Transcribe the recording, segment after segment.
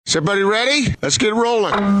Is everybody ready? Let's get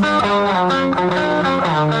rolling.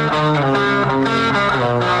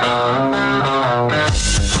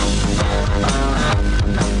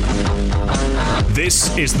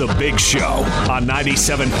 This is The Big Show on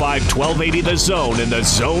 97.5, 1280 The Zone and The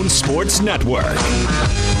Zone Sports Network.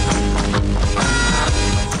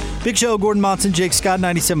 Big Show, Gordon Monson, Jake Scott,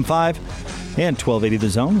 97.5 and 1280 The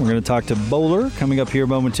Zone. We're going to talk to Boler coming up here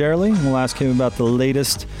momentarily. We'll ask him about the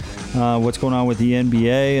latest, what's going on with the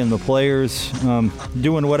NBA and the players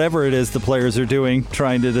doing whatever it is the players are doing,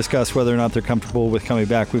 trying to discuss whether or not they're comfortable with coming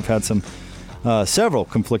back. We've had several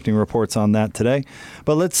conflicting reports on that today.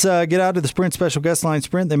 But let's get out to the Sprint special guest line.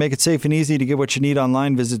 Sprint, they make it safe and easy to get what you need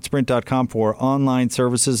online. Visit sprint.com for online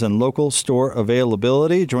services and local store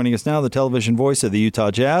availability. Joining us now, the television voice of the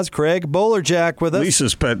Utah Jazz, Craig Bolerjack with us.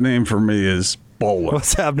 Lisa's pet name for me is Boler.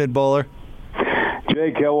 What's happening, Boler?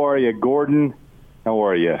 Jake, how are you? Gordon, how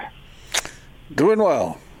are you? Doing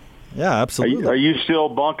well. Yeah, absolutely. Are you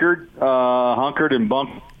still hunkered and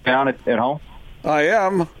bunked down at home? I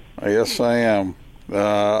am. Yes, I am.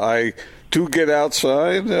 I do get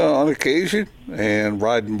outside on occasion and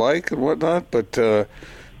ride and bike and whatnot, but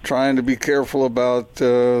trying to be careful about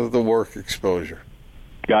the work exposure.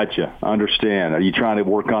 Gotcha. Understand. Are you trying to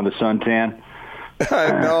work on the suntan?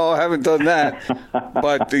 No, I haven't done that.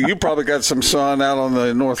 But you probably got some sun out on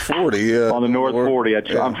the North 40. On the North 40.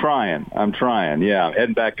 I'm trying. Yeah, I'm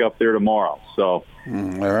heading back up there tomorrow. So, all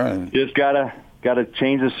right. Just got to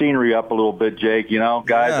change the scenery up a little bit, Jake. You know,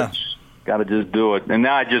 guys, got to just do it. And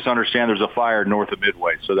now I just understand there's a fire north of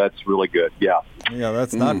Midway, so that's really good. Yeah. Yeah,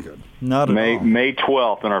 that's not good. Not at all. May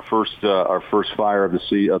 12th, and our first fire of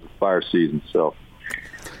the fire season. So.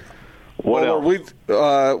 What else?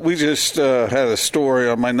 We just had a story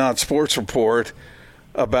on my Not Sports Report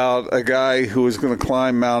about a guy who was going to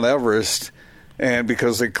climb Mount Everest, and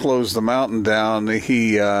because they closed the mountain down,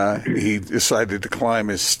 he decided to climb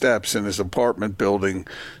his steps in his apartment building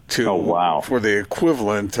for the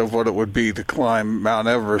equivalent of what it would be to climb Mount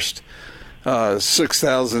Everest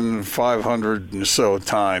 6,500 and so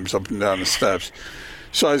times up and down the steps.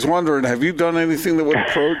 So I was wondering, have you done anything that would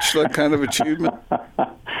approach that kind of achievement?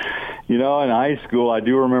 You know, in high school, I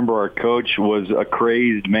do remember our coach was a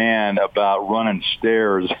crazed man about running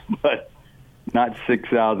stairs, but not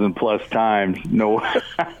 6,000 plus times. No,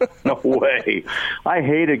 no way. I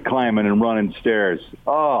hated climbing and running stairs.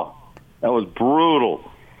 Oh, that was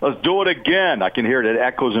brutal. Let's do it again. I can hear it. It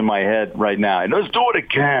echoes in my head right now. And let's do it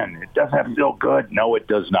again. It doesn't feel good. No, it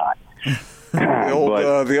does not.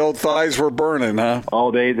 The old thighs were burning, huh?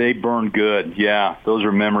 Oh, they burn good. Yeah, those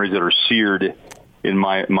are memories that are seared in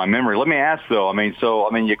my memory. Let me ask, though.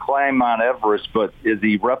 You climb Mount Everest, but is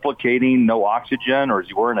he replicating no oxygen, or is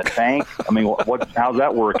he wearing a tank? I mean, how's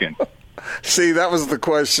that working? See, that was the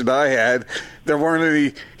question I had. There weren't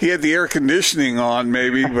any. He had the air conditioning on,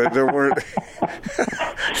 maybe, but there weren't,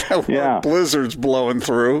 blizzards blowing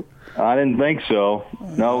through. I didn't think so.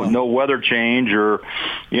 No weather change, or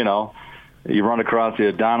you run across the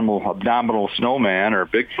abdominal snowman or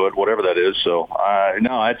Bigfoot, whatever that is. So,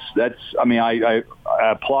 no, that's. I mean, I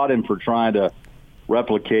applaud him for trying to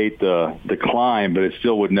replicate the climb, but it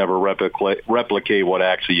still would never replicate what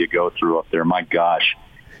actually you go through up there. My gosh,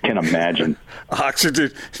 can imagine.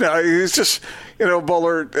 Oxygen. No, it's just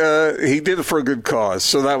Boler. He did it for a good cause.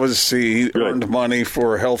 So that was he earned money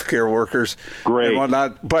for healthcare workers, great, and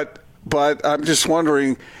whatnot. But I'm just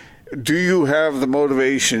wondering. Do you have the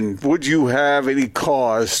motivation? Would you have any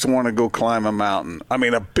cause to want to go climb a mountain? I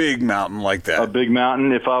mean, a big mountain like that. A big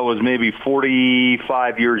mountain. If I was maybe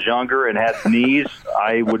 45 years younger and had knees,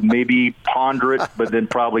 I would maybe ponder it, but then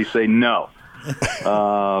probably say no.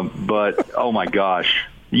 But, oh, my gosh,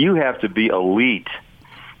 you have to be elite.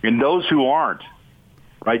 And those who aren't,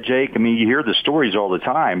 right, Jake? I mean, you hear the stories all the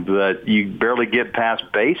time, but you barely get past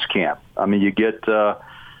base camp. I mean, you get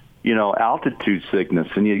altitude sickness,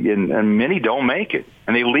 and many don't make it,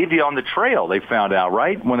 and they leave you on the trail. They found out,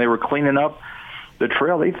 right, when they were cleaning up the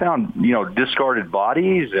trail, they found discarded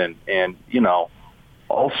bodies and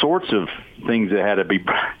all sorts of things that had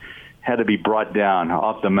to be brought down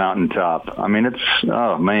off the mountaintop. I mean, it's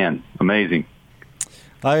amazing.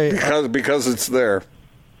 Because it's there.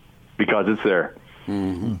 Because it's there.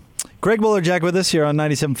 Mm-hmm. Craig Bolerjack with us here on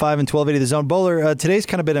 97.5 and 1280 The Zone. Boler, today's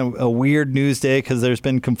kind of been a weird news day because there's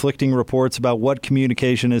been conflicting reports about what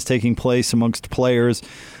communication is taking place amongst players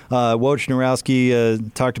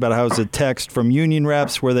Wojnarowski talked about how it was a text from union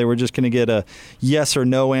reps where they were just going to get a yes or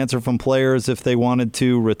no answer from players if they wanted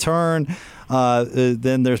to return.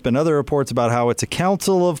 Then there's been other reports about how it's a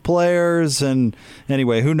council of players. And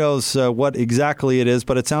anyway, who knows what exactly it is,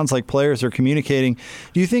 but it sounds like players are communicating.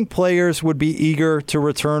 Do you think players would be eager to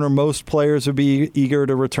return, or most players would be eager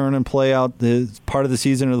to return and play out the part of the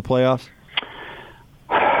season or the playoffs?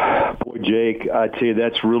 Boy, Jake, I tell you,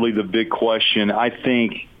 that's really the big question. I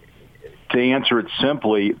think to answer it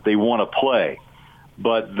simply, they want to play.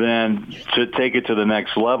 But then to take it to the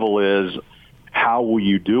next level is, how will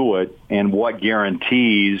you do it, and what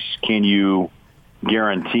guarantees can you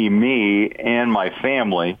guarantee me and my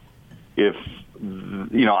family if,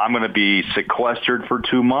 I'm going to be sequestered for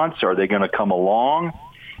 2 months? Are they going to come along?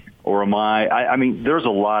 Or am I mean, there's a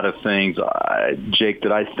lot of things, Jake,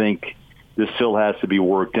 that I think this still has to be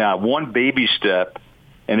worked out. One baby step,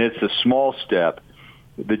 and it's a small step.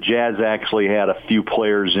 The Jazz actually had a few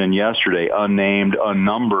players in yesterday, unnamed,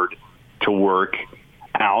 unnumbered, to work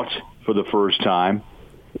out for the first time.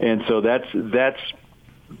 And so that's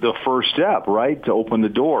the first step, right, to open the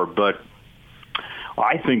door. But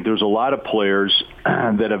I think there's a lot of players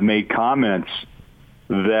that have made comments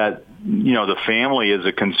that, the family is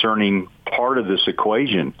a concerning part of this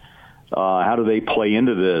equation. How do they play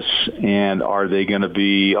into this? And are they going to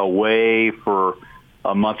be away for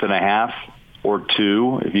a month and a half or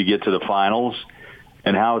two if you get to the finals?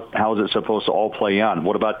 And how is it supposed to all play out?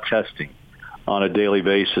 What about testing on a daily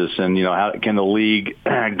basis? And, how can the league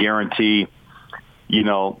guarantee,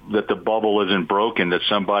 that the bubble isn't broken, that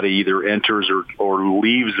somebody either enters or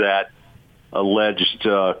leaves that alleged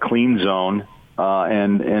clean zone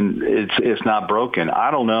and it's not broken?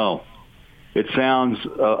 I don't know. It sounds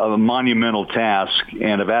a monumental task,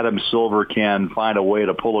 and if Adam Silver can find a way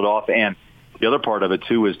to pull it off, and the other part of it,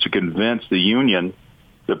 too, is to convince the union,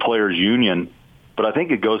 the players' union. But I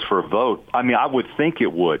think it goes for a vote. I mean, I would think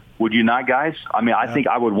it would. Would you not, guys? I mean, I think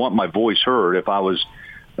I would want my voice heard if I was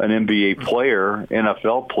an NBA player,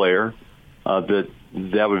 NFL player,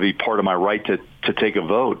 that would be part of my right to take a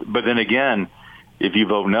vote. But then again, if you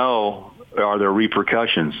vote no, are there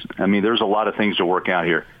repercussions? I mean, there's a lot of things to work out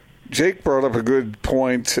here. Jake brought up a good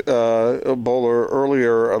point, Boler,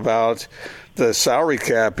 earlier about the salary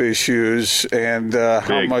cap issues and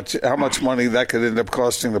how much money that could end up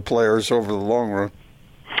costing the players over the long run.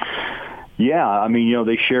 Yeah, I mean,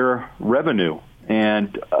 they share revenue,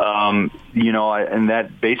 and and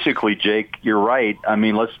that basically, Jake, you're right. I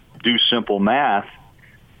mean, let's do simple math.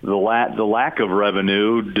 The lack of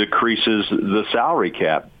revenue decreases the salary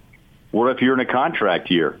cap. What if you're in a contract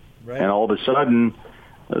year, and all of a sudden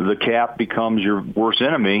the cap becomes your worst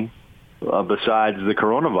enemy besides the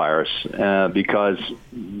coronavirus, because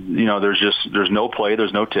there's no play,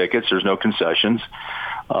 there's no tickets, there's no concessions.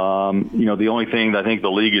 The only thing I think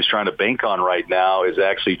the league is trying to bank on right now is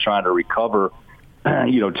actually trying to recover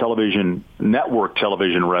network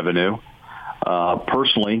television revenue.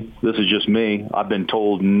 Personally, this is just me. I've been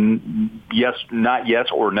told yes, not yes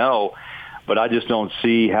or no, but I just don't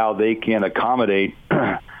see how they can accommodate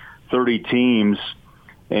 30 teams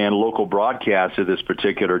and local broadcasts at this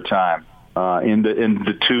particular time. In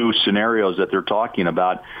the two scenarios that they're talking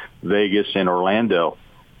about, Vegas and Orlando,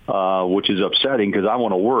 which is upsetting because I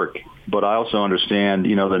want to work, but I also understand,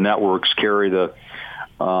 the networks carry the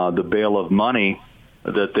bail of money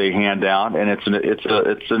that they hand out, and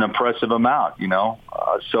it's an impressive amount,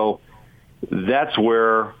 so that's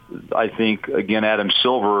where I think, again, Adam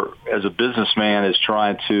Silver as a businessman is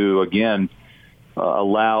trying to, again,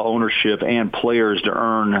 allow ownership and players to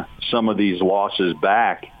earn some of these losses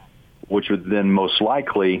back, which would then most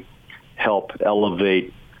likely help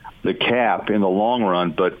elevate the cap in the long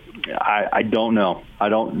run. But I don't know. I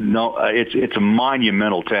don't know. It's a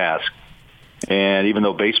monumental task. And even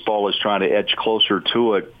though baseball is trying to edge closer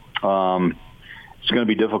to it, it's going to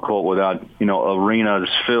be difficult without, arenas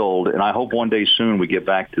filled. And I hope one day soon we get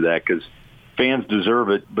back to that, because fans deserve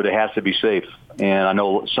it, but it has to be safe. And I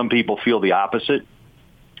know some people feel the opposite,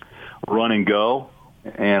 run and go.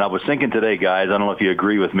 And I was thinking today, guys, I don't know if you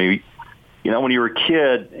agree with me, when you're a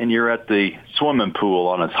kid and you're at the swimming pool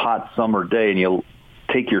on a hot summer day and you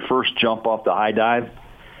take your first jump off the high dive,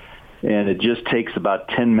 and it just takes about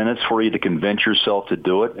 10 minutes for you to convince yourself to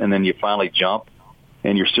do it, and then you finally jump,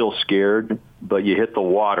 and you're still scared, but you hit the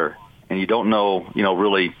water, and you don't know,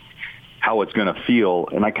 really how it's going to feel.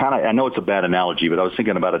 And I know it's a bad analogy, but I was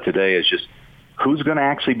thinking about it today. It's just, who's going to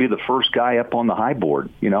actually be the first guy up on the high board?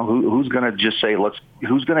 Who's going to just say,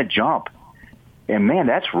 who's going to jump? And man,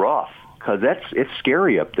 that's rough, because it's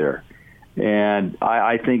scary up there. And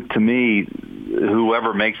I think, to me,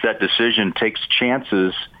 whoever makes that decision takes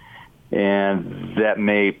chances And that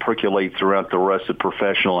may percolate throughout the rest of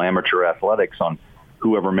professional amateur athletics on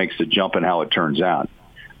whoever makes the jump and how it turns out.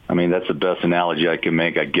 I mean, that's the best analogy I can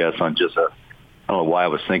make, I guess, on just I don't know why I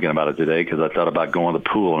was thinking about it today, because I thought about going to the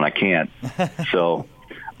pool and I can't. So,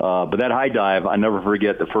 but that high dive, I never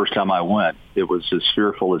forget the first time I went. It was as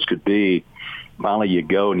fearful as could be. Finally, you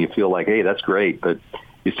go and you feel like, hey, that's great, but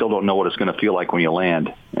you still don't know what it's going to feel like when you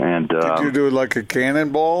land. And did you do it like a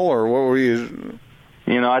cannonball, or what were you?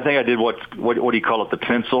 I think I did what do you call it? The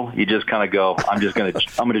pencil. You just kind of go, I'm just going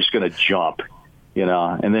to jump.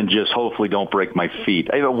 And then just hopefully don't break my feet.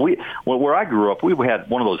 Where I grew up, we had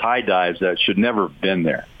one of those high dives that should never have been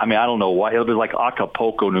there. I mean, I don't know why. It was like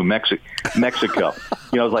Acapulco, New Mexico.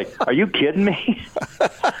 I was like, are you kidding me?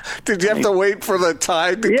 Did you have to wait for the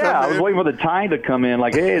tide to come in? Yeah, I was waiting for the tide to come in.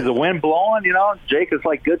 Like, hey, is the wind blowing? Jake is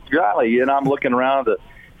like, good golly. I'm looking around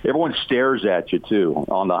everyone stares at you, too,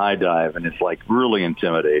 on the high dive, and it's, like, really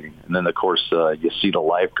intimidating. And then, of course, you see the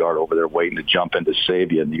lifeguard over there waiting to jump in to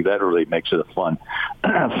save you, and that really makes it a fun,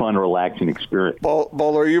 relaxing experience.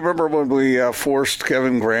 Boler, you remember when we forced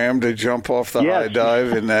Kevin Graham to jump off the high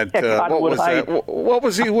dive? And that, what was that? What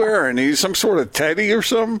was he wearing? He's some sort of teddy or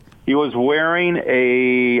something? He was wearing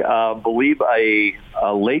I believe a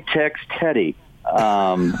latex teddy.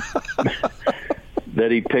 That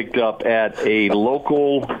he picked up at a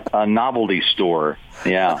local novelty store.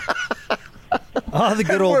 Yeah. Oh, the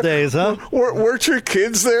good old days, huh? Weren't your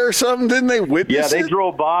kids there or something? Didn't they witness it? Yeah, they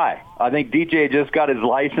drove by. I think DJ just got his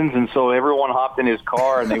license, and so everyone hopped in his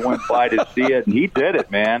car, and they went by to see it, and he did it,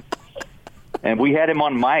 man. And we had him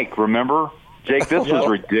on mic, remember? Jake, this was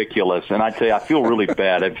ridiculous, and I tell you, I feel really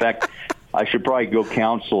bad. In fact, I should probably go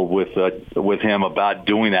counsel with him about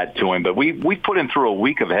doing that to him. But we put him through a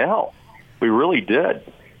week of hell. We really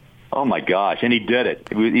did. Oh my gosh! And he did it.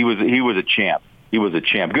 He was a champ. He was a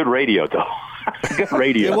champ. Good radio, though. Good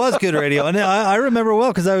radio. It was good radio, and I remember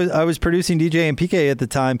well because I was producing DJ and PK at the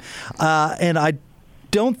time, and I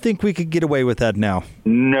don't think we could get away with that now.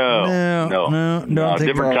 No.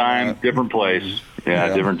 Different time, different place.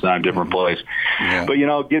 Yeah, different time, different place. Yeah. But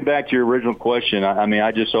get back to your original question. I mean,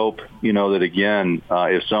 I just hope that again,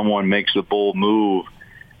 if someone makes a bold move,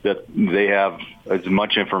 that they have as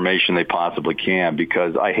much information they possibly can,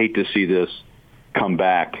 because I hate to see this come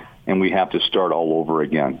back and we have to start all over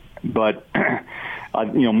again. But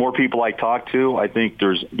more people I talk to, I think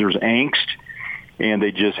there's angst, and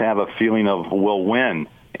they just have a feeling of we'll win,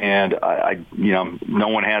 and no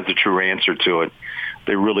one has a true answer to it.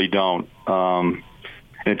 They really don't,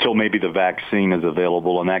 until maybe the vaccine is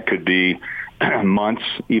available, and that could be months,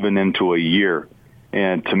 even into a year.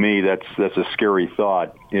 And to me, that's a scary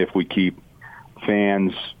thought if we keep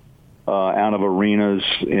fans out of arenas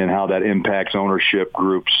and how that impacts ownership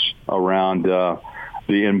groups around the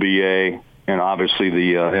NBA and obviously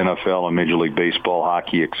the NFL and Major League Baseball,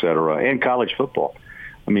 hockey, et cetera, and college football.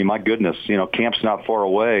 I mean, my goodness, camp's not far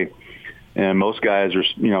away, and most guys are,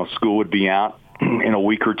 school would be out in a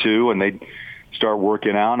week or two, and they'd start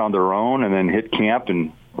working out on their own and then hit camp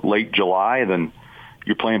in late July, then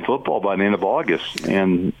you're playing football by the end of August,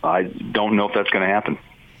 and I don't know if that's going to happen.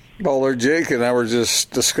 Boler, Jake and I were just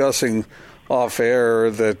discussing off air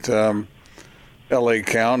that L.A.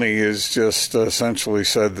 County has just essentially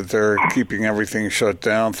said that they're keeping everything shut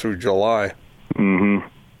down through July. Mm-hmm.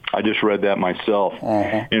 I just read that myself.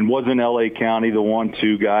 Uh-huh. And wasn't L.A. County the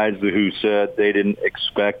two guys who said they didn't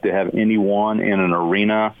expect to have anyone in an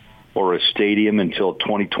arena or a stadium until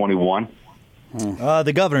 2021?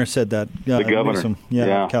 The governor said that. The governor, Newsom,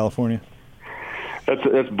 California.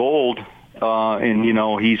 That's bold,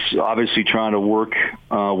 and he's obviously trying to work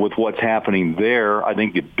with what's happening there. I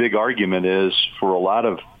think the big argument is for a lot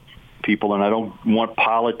of people, and I don't want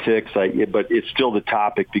politics, but it's still the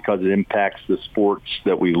topic because it impacts the sports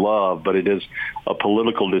that we love. But it is a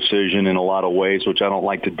political decision in a lot of ways, which I don't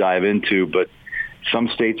like to dive into, but. Some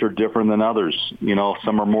states are different than others.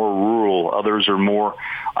 Some are more rural. Others are more,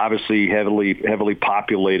 obviously, heavily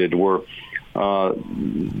populated, where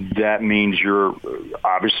that means you're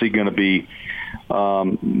obviously going to be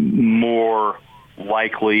more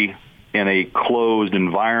likely in a closed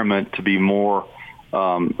environment to be more,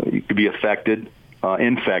 you could be infected.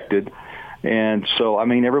 And so, I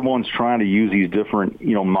mean, everyone's trying to use these different,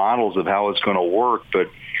 models of how it's going to work, but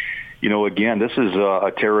again, this is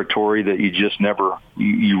a territory that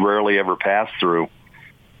you rarely ever pass through.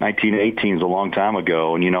 1918 is a long time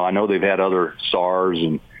ago, and I know they've had other SARS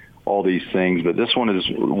and all these things, but this one is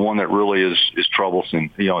one that really is troublesome.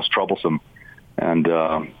 It's troublesome, and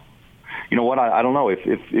you know what? I don't know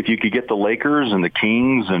if you could get the Lakers and the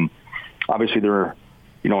Kings, and obviously they're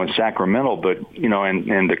in Sacramento, but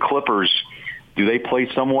and the Clippers Do they play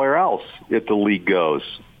somewhere else if the league goes?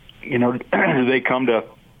 Do they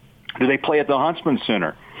play at the Huntsman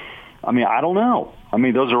Center? I mean, I don't know. I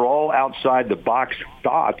mean, those are all outside the box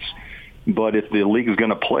thoughts. But if the league is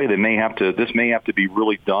going to play, this may have to be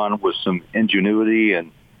really done with some ingenuity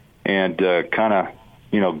and kind of,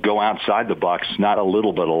 go outside the box, not a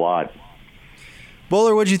little, but a lot.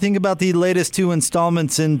 Boler, what did you think about the latest 2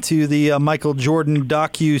 installments into the Michael Jordan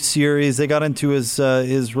docu-series? They got into his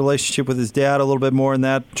relationship with his dad a little bit more in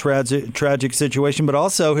that tragic situation, but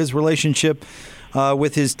also his relationship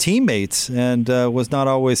with his teammates, and was not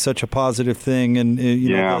always such a positive thing, and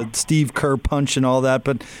the Steve Kerr punch and all that.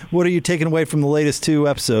 But what are you taking away from the latest 2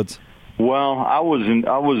 episodes? Well, I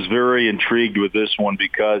was very intrigued with this one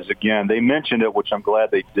because, again, they mentioned it, which I'm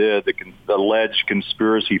glad they did, the alleged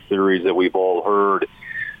conspiracy theories that we've all heard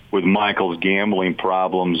with Michael's gambling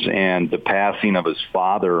problems and the passing of his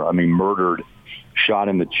father, murdered, shot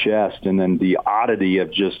in the chest, and then the oddity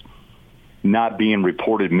of just not being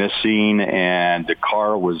reported missing, and the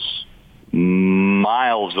car was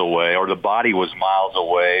miles away, or the body was miles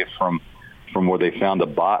away from where they found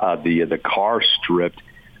the car stripped.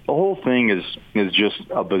 The whole thing is just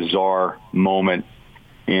a bizarre moment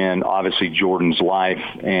in, obviously, Jordan's life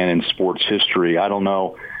and in sports history. I don't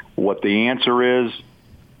know what the answer is,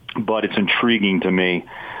 but it's intriguing to me.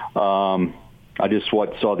 I just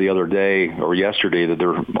saw the other day or yesterday that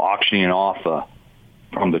they're auctioning off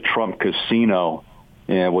from the Trump Casino.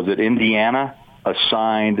 Was it Indiana? A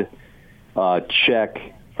signed check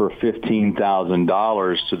for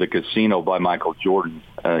 $15,000 to the casino by Michael Jordan.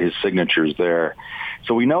 His signature's there.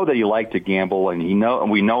 So we know that he liked to gamble, and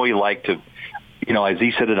we know he liked to, as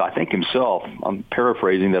he said it, I think himself, I'm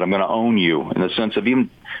paraphrasing, that I'm going to own you, in the sense of even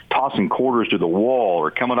tossing quarters to the wall or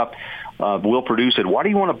coming up. Will Perdue said, "Why do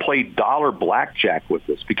you want to play dollar blackjack with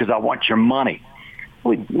us?" Because I want your money.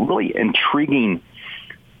 Really, really intriguing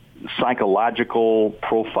psychological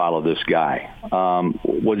profile of this guy.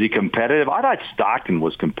 Was he competitive? I thought Stockton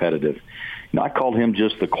was competitive. I called him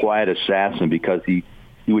just the quiet assassin because he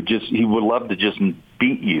would love to just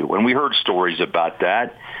beat you, and we heard stories about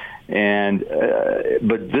that. And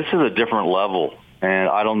but this is a different level, and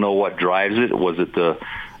I don't know what drives it. Was it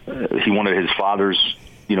he wanted his father's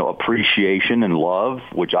appreciation and love,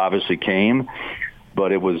 which obviously came,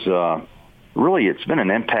 but it was really, it's been an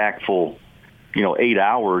impactful 8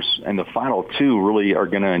 hours, and the final 2 really are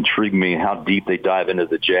going to intrigue me how deep they dive into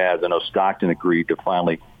the Jazz. I know Stockton agreed to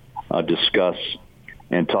finally discuss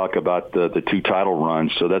and talk about the 2 title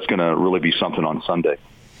runs, so that's going to really be something on Sunday.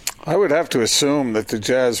 I would have to assume that the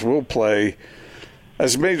Jazz will play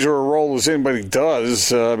as major a role as anybody does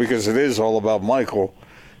because it is all about Michael.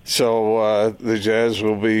 So the Jazz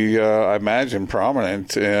will be, I imagine,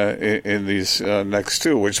 prominent in these next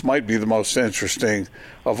 2, which might be the most interesting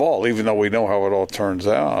of all, even though we know how it all turns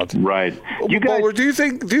out. Right. Boler, do you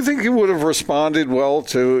think he would have responded well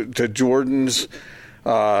to Jordan's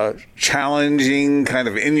challenging, kind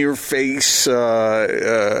of in-your-face,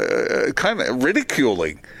 kind of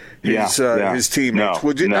ridiculing his teammates?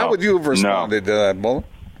 No, how would you have responded to that, Boler?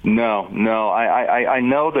 No. I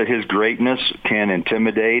know that his greatness can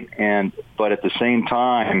intimidate, but at the same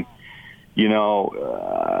time,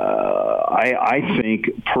 I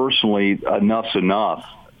think personally enough's enough,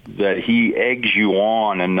 that he eggs you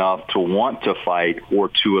on enough to want to fight or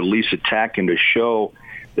to at least attack and to show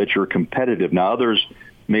that you're competitive. Now, others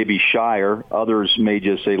may be shyer. Others may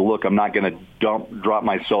just say, look, I'm not going to drop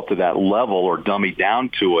myself to that level or dummy down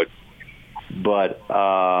to it. But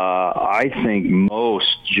I think most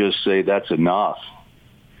just say that's enough.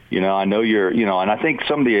 I know and I think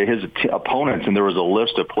some of his opponents, and there was a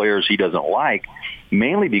list of players he doesn't like,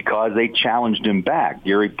 mainly because they challenged him back.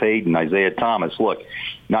 Gary Payton, Isaiah Thomas. Look,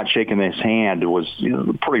 not shaking his hand was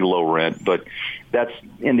pretty low rent, but that's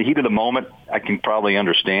in the heat of the moment. I can probably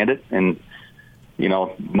understand it, and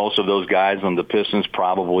most of those guys on the Pistons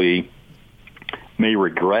probably may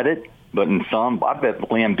regret it. But in some, I bet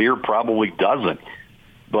Lambeer probably doesn't.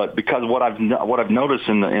 But because what I've noticed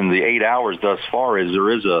in the 8 hours thus far is there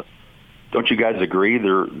is a, don't you guys agree?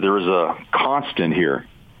 There is a constant here,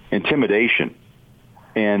 intimidation,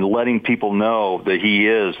 and letting people know that he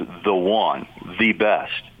is the one, the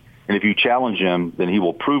best. And if you challenge him, then he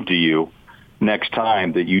will prove to you next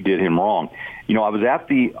time that you did him wrong. I was at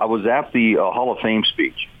the Hall of Fame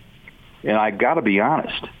speech, and I got to be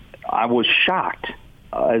honest, I was shocked.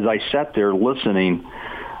 As I sat there listening,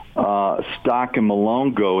 Stock and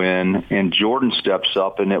Malone go in, and Jordan steps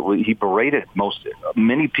up, and he berated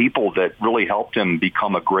many people that really helped him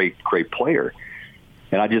become a great player.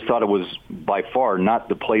 And I just thought it was by far not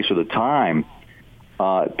the place or the time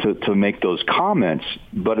to make those comments.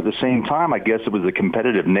 But at the same time, I guess it was the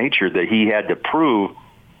competitive nature that he had to prove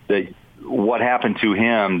that what happened to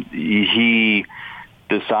him, he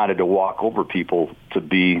decided to walk over people to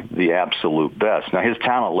be the absolute best. Now, his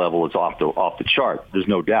talent level is off the chart. There's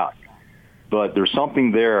no doubt. But there's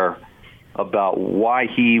something there about why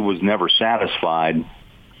he was never satisfied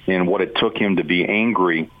and what it took him to be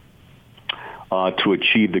angry to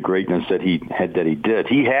achieve the greatness that he did.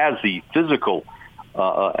 He has the physical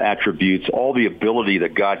attributes, all the ability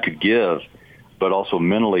that God could give, but also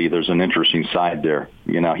mentally there's an interesting side there.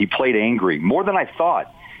 You know, he played angry more than I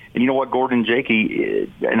thought. And you know what, Gordon, Jakey,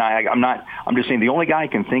 and I'm just saying the only guy I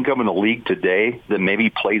can think of in the league today that maybe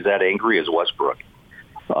plays that angry is Westbrook.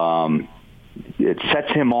 It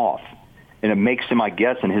sets him off, and it makes him, I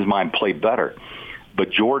guess, in his mind, play better.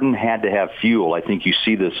 But Jordan had to have fuel. I think you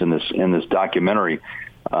see this in this documentary,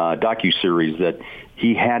 docuseries, that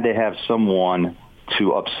he had to have someone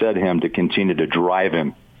to upset him to continue to drive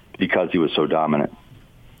him because he was so dominant.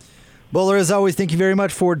 Boler, as always, thank you very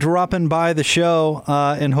much for dropping by the show,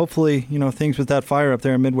 and hopefully, things with that fire up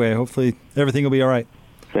there in Midway, hopefully everything will be all right.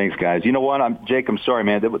 Thanks, guys. You know what, Jake, I'm sorry,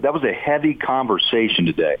 man. That was a heavy conversation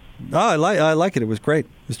today. Oh, I like it. It was great.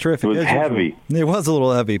 It was terrific. It was heavy. It was a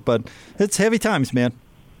little heavy, but it's heavy times, man.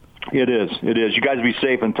 It is. You guys be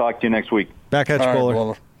safe and talk to you next week. Back at you,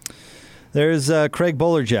 Boler. There's Craig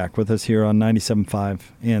Bolerjack with us here on 97.5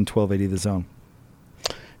 and 1280 The Zone.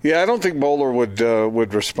 Yeah, I don't think Boler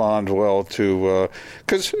would respond well to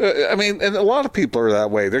because and a lot of people are that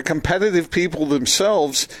way. They're competitive people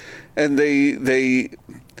themselves, and they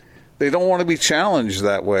don't want to be challenged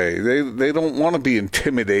that way. They don't want to be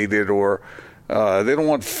intimidated or they don't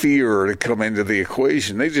want fear to come into the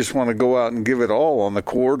equation. They just want to go out and give it all on the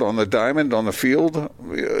court, on the diamond, on the field.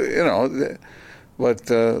 But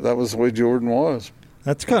that was the way Jordan was.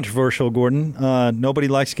 That's controversial, Gordon. Nobody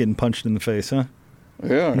likes getting punched in the face, huh?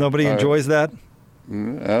 Yeah. Nobody enjoys that?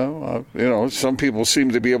 Some people seem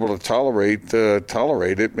to be able to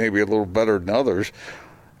tolerate it maybe a little better than others.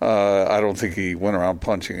 I don't think he went around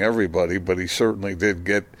punching everybody, but he certainly did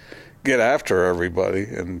get after everybody.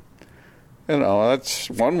 And, that's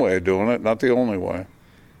one way of doing it, not the only way.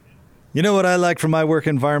 You know what I like from my work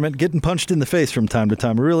environment? Getting punched in the face from time to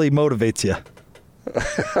time really motivates you.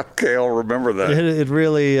 Okay, I'll remember that. It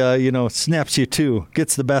really, snaps you too,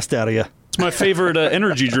 gets the best out of you. It's my favorite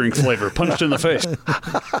energy drink flavor, punched in the face.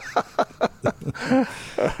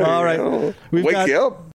 All right. Wake you up.